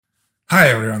Hi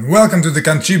everyone, welcome to the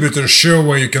Contributor Show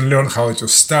where you can learn how to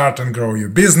start and grow your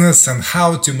business and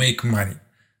how to make money.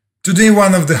 Today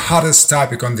one of the hottest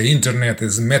topics on the internet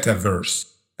is Metaverse.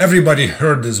 Everybody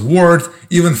heard this word,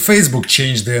 even Facebook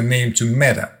changed their name to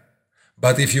Meta.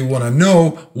 But if you wanna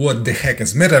know what the heck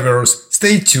is Metaverse,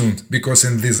 stay tuned because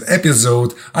in this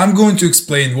episode I'm going to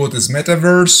explain what is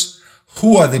Metaverse,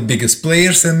 who are the biggest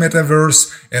players in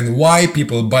Metaverse, and why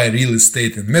people buy real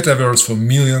estate in Metaverse for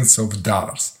millions of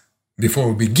dollars.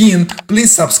 Before we begin,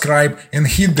 please subscribe and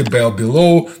hit the bell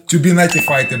below to be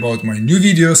notified about my new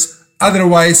videos,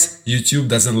 otherwise YouTube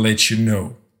doesn't let you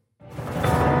know.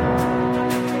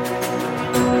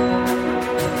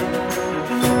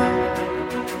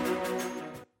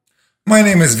 My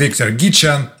name is Viktor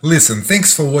Gichan. Listen,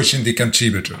 thanks for watching the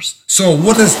contributors. So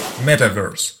what is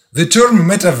Metaverse? The term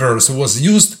Metaverse was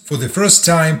used for the first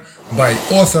time by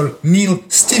author Neil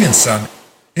Stephenson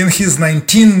in his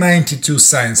 1992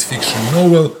 science fiction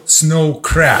novel Snow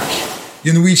Crash,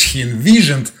 in which he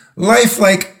envisioned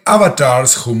lifelike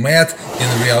avatars who met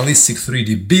in realistic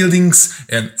 3D buildings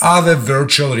and other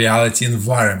virtual reality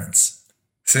environments.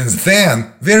 Since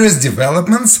then, various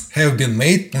developments have been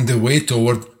made on the way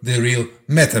toward the real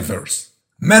Metaverse.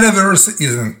 Metaverse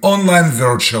is an online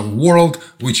virtual world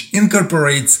which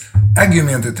incorporates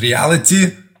augmented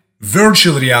reality,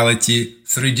 virtual reality,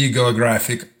 3D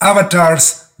holographic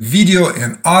avatars, video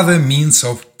and other means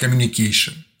of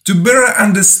communication. To better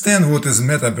understand what is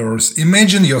Metaverse,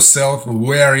 imagine yourself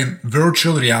wearing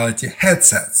virtual reality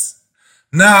headsets.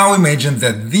 Now imagine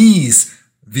that these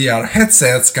VR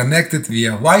headsets connected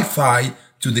via Wi-Fi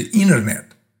to the internet,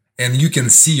 and you can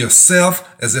see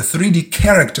yourself as a 3D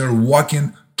character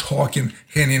walking, talking,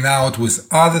 hanging out with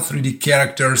other 3D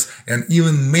characters, and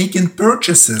even making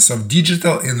purchases of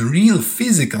digital and real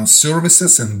physical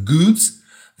services and goods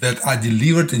that are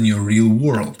delivered in your real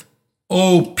world.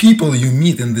 All people you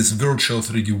meet in this virtual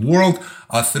 3D world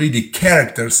are 3D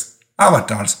characters,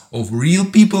 avatars of real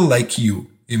people like you.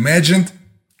 Imagined?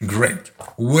 Great.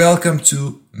 Welcome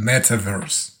to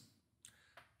Metaverse.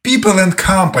 People and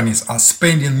companies are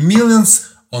spending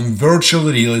millions on virtual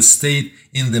real estate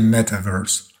in the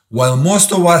Metaverse. While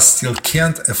most of us still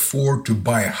can't afford to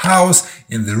buy a house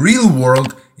in the real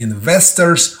world,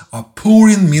 investors are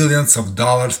pouring millions of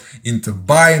dollars into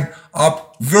buying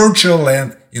up virtual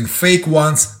land in fake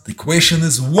ones. The question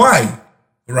is why?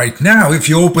 Right now, if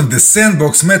you open the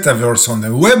Sandbox Metaverse on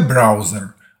a web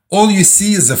browser, all you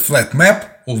see is a flat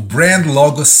map of brand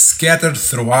logos scattered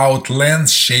throughout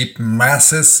lens-shaped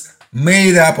masses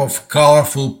made up of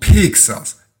colorful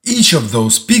pixels. Each of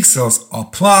those pixels or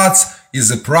plots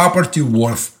is a property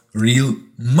worth real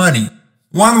money.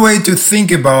 One way to think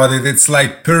about it, it's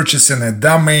like purchasing a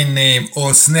domain name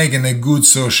or snagging a good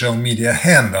social media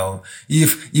handle.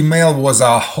 If email was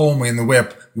our home in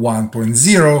Web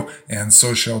 1.0 and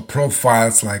social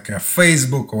profiles like a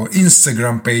Facebook or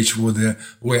Instagram page were the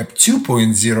Web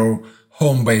 2.0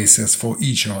 home bases for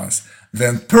each of us,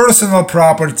 then personal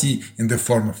property in the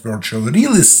form of virtual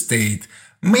real estate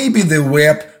may be the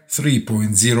Web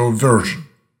 3.0 version.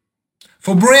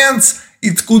 For brands,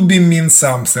 it could mean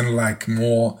something like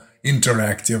more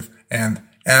interactive and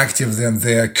active than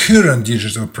their current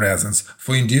digital presence.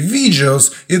 For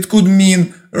individuals, it could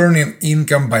mean earning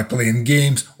income by playing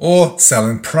games or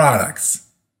selling products.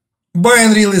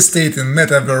 Buying real estate in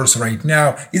Metaverse right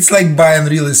now, it's like buying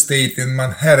real estate in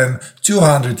Manhattan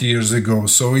 200 years ago.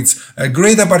 So it's a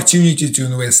great opportunity to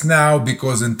invest now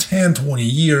because in 10-20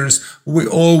 years, we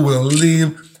all will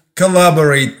live,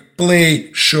 collaborate,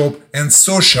 play, shop, and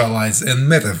socialize in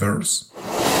Metaverse.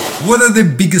 What are the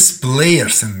biggest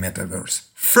players in Metaverse?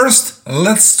 First,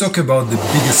 let's talk about the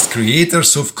biggest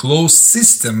creators of closed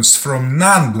systems from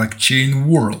non-blockchain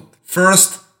world.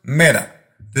 First, Meta.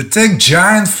 The tech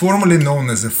giant formerly known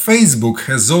as Facebook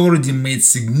has already made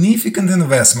significant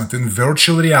investment in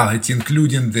virtual reality,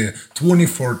 including the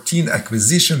 2014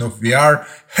 acquisition of VR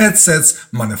headsets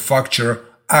manufacturer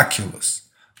Oculus.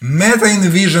 Meta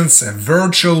envisions a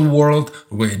virtual world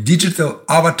where digital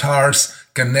avatars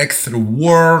connect through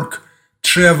work,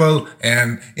 travel,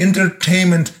 and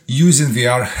entertainment using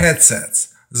VR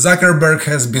headsets. Zuckerberg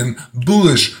has been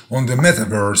bullish on the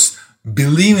Metaverse,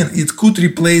 believing it could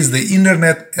replace the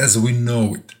internet as we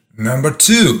know it. Number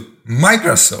 2.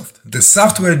 Microsoft. The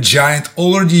software giant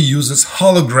already uses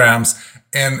holograms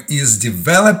and is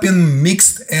developing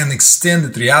mixed and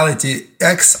extended reality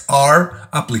XR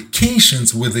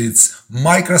applications with its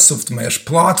Microsoft Mesh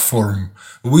platform,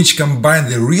 which combine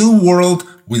the real world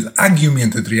with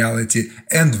augmented reality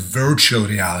and virtual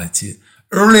reality.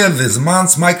 Earlier this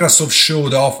month, Microsoft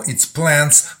showed off its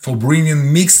plans for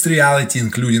bringing mixed reality,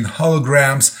 including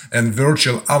holograms and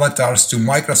virtual avatars, to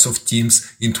Microsoft Teams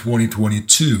in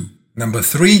 2022. Number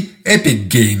 3. Epic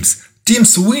Games. Tim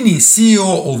Sweeney,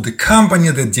 CEO of the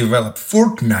company that developed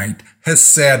Fortnite, has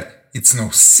said it's no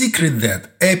secret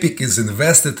that Epic is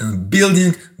invested in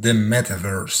building the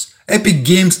Metaverse. Epic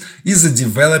Games is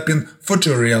developing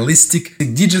photorealistic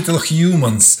digital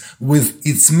humans with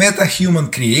its meta-human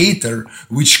creator,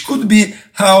 which could be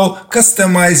how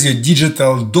customize your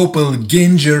digital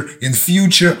doppelganger in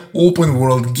future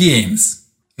open-world games.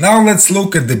 Now let's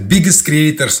look at the biggest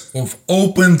creators of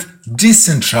open,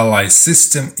 decentralized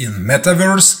system in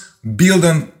Metaverse built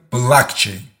on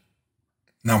blockchain.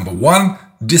 Number 1.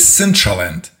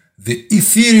 Decentraland. The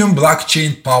Ethereum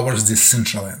blockchain powers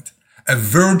Decentraland, a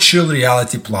virtual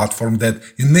reality platform that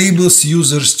enables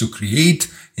users to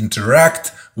create,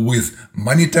 interact with,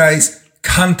 monetize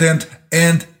content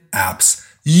and apps.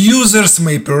 Users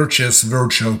may purchase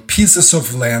virtual pieces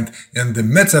of land in the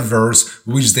metaverse,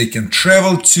 which they can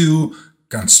travel to,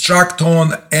 construct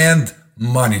on, and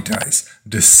monetize.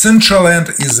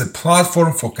 Decentraland is a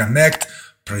platform for connect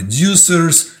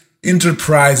producers,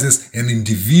 enterprises and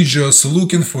individuals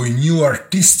looking for a new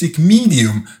artistic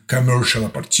medium, commercial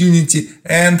opportunity,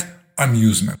 and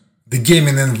amusement. The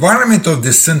gaming environment of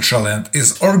Decentraland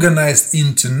is organized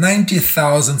into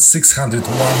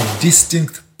 90,601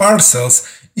 distinct parcels,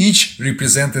 each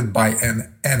represented by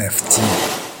an NFT.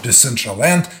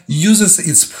 Decentraland uses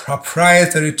its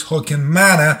proprietary token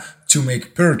Mana to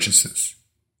make purchases.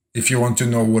 If you want to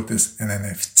know what is an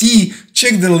NFT,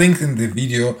 check the link in the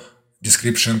video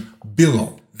description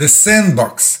below. The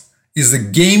Sandbox is a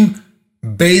game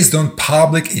based on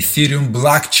public Ethereum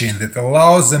blockchain that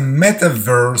allows a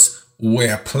metaverse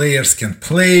where players can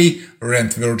play,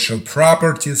 rent virtual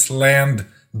properties, land,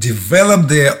 develop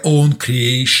their own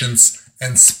creations,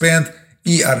 and spend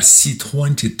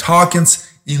ERC20 tokens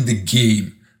in the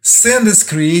game. Sand is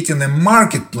creating a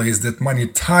marketplace that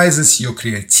monetizes your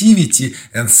creativity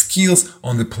and skills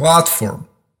on the platform.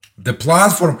 The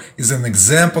platform is an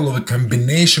example of a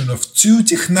combination of two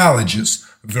technologies,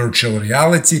 virtual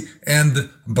reality and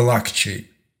blockchain.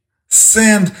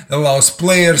 Sand allows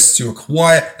players to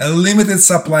acquire a limited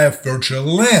supply of virtual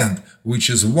land, which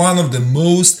is one of the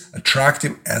most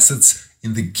attractive assets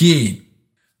in the game.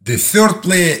 The third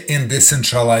player in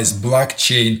decentralized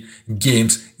blockchain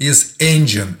games is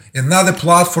Engine, another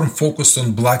platform focused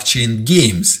on blockchain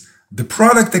games. The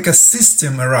product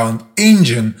ecosystem around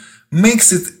Engine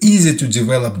makes it easy to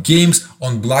develop games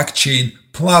on blockchain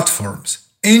platforms.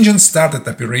 Engine started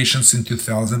operations in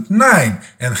 2009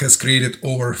 and has created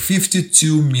over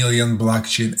 52 million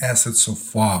blockchain assets so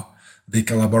far. They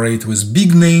collaborate with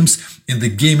big names in the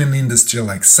gaming industry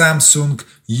like Samsung,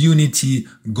 Unity,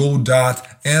 Godot,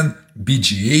 and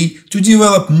BGA to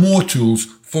develop more tools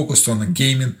focused on the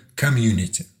gaming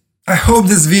community. I hope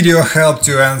this video helped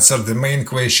you answer the main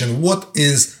question, what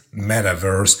is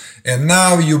Metaverse? And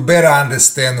now you better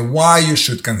understand why you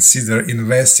should consider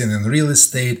investing in real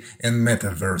estate and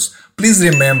Metaverse. Please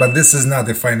remember, this is not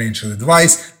a financial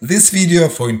advice, this video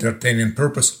for entertaining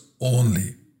purpose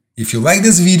only. If you like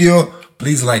this video,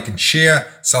 please like and share,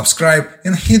 subscribe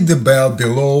and hit the bell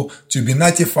below to be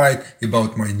notified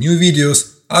about my new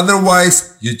videos,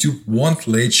 otherwise YouTube won't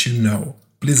let you know.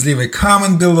 Please leave a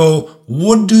comment below,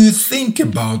 what do you think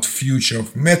about future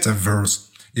of Metaverse?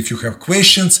 If you have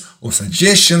questions or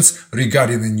suggestions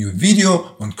regarding a new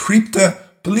video on crypto,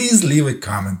 please leave a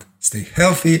comment. Stay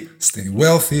healthy, stay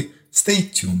wealthy, stay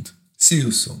tuned. See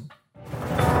you soon.